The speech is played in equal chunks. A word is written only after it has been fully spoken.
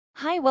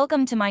Hi,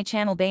 welcome to my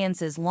channel.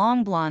 Beyonce's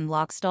long blonde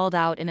locks stalled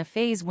out in a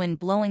phase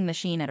wind-blowing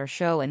machine at her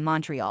show in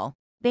Montreal.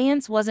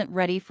 Beyonce wasn't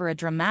ready for a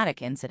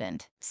dramatic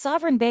incident.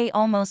 Sovereign Bey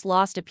almost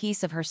lost a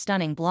piece of her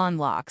stunning blonde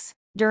locks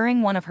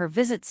during one of her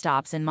visit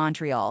stops in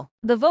Montreal.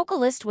 The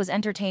vocalist was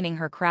entertaining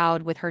her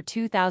crowd with her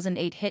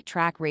 2008 hit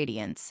track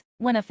Radiance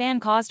when a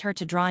fan caused her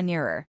to draw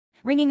nearer,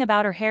 ringing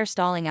about her hair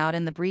stalling out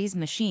in the breeze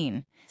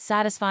machine,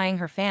 satisfying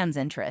her fans'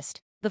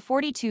 interest. The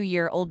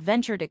 42-year-old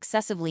ventured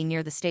excessively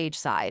near the stage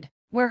side,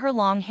 where her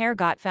long hair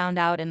got found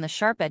out in the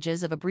sharp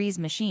edges of a breeze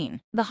machine.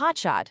 The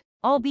hotshot,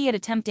 albeit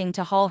attempting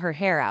to haul her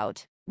hair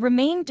out,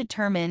 remained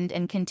determined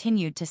and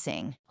continued to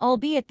sing.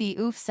 Albeit the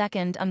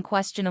second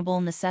unquestionable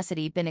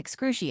necessity been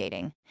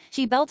excruciating,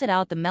 she belted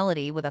out the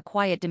melody with a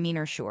quiet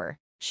demeanor. Sure,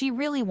 she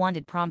really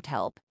wanted prompt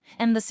help,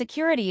 and the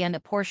security and a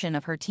portion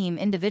of her team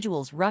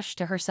individuals rushed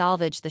to her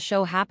salvage. The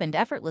show happened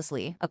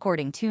effortlessly,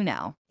 according to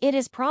Now. It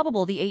is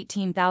probable the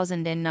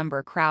 18,000 in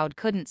number crowd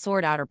couldn't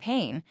sort out her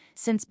pain,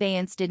 since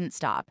Beyonce didn't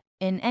stop,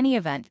 in any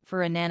event,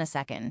 for a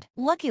nanosecond.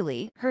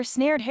 Luckily, her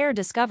snared hair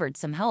discovered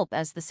some help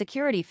as the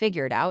security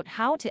figured out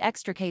how to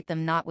extricate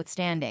them.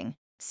 Notwithstanding,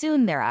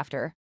 soon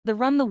thereafter, the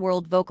Run the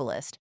World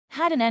vocalist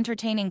had an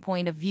entertaining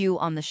point of view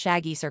on the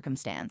shaggy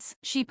circumstance.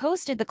 She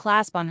posted the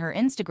clasp on her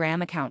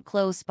Instagram account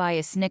close by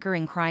a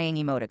snickering crying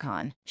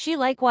emoticon. She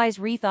likewise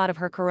rethought of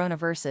her corona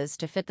verses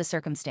to fit the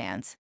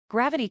circumstance.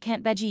 Gravity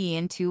can't veggie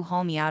in to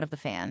haul me out of the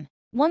fan.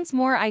 Once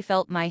more I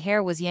felt my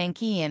hair was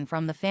Yankeeing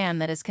from the fan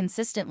that is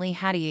consistently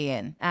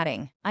Hattieing,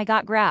 adding, I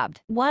got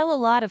grabbed. While a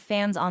lot of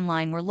fans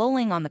online were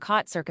lolling on the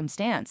caught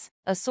circumstance,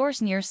 a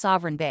source near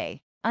Sovereign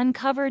Bey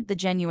uncovered the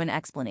genuine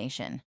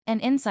explanation. An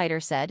insider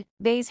said,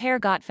 Bey's hair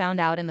got found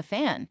out in the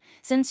fan,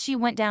 since she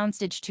went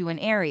downstage to an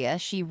area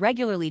she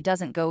regularly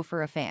doesn't go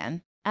for a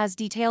fan, as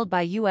detailed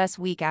by US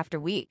Week After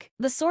Week.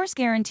 The source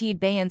guaranteed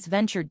Beyonce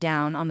ventured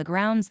down on the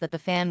grounds that the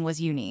fan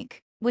was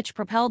unique, which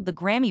propelled the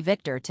Grammy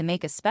victor to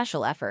make a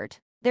special effort.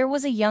 There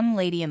was a young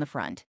lady in the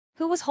front,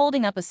 who was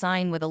holding up a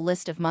sign with a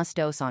list of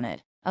must-dos on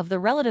it, of the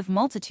relative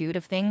multitude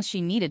of things she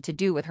needed to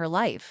do with her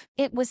life.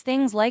 It was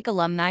things like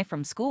alumni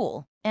from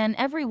school, and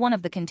every one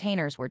of the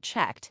containers were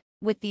checked,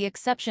 with the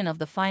exception of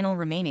the final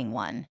remaining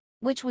one,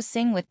 which was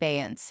Sing with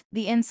Beyonce,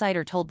 the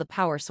insider told the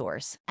power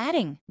source,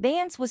 adding,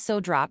 Beyonce was so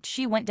dropped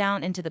she went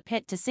down into the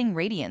pit to sing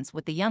Radiance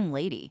with the young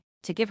lady,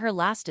 to give her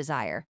last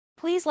desire.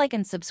 Please like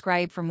and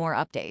subscribe for more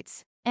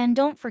updates, and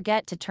don't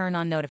forget to turn on notifications.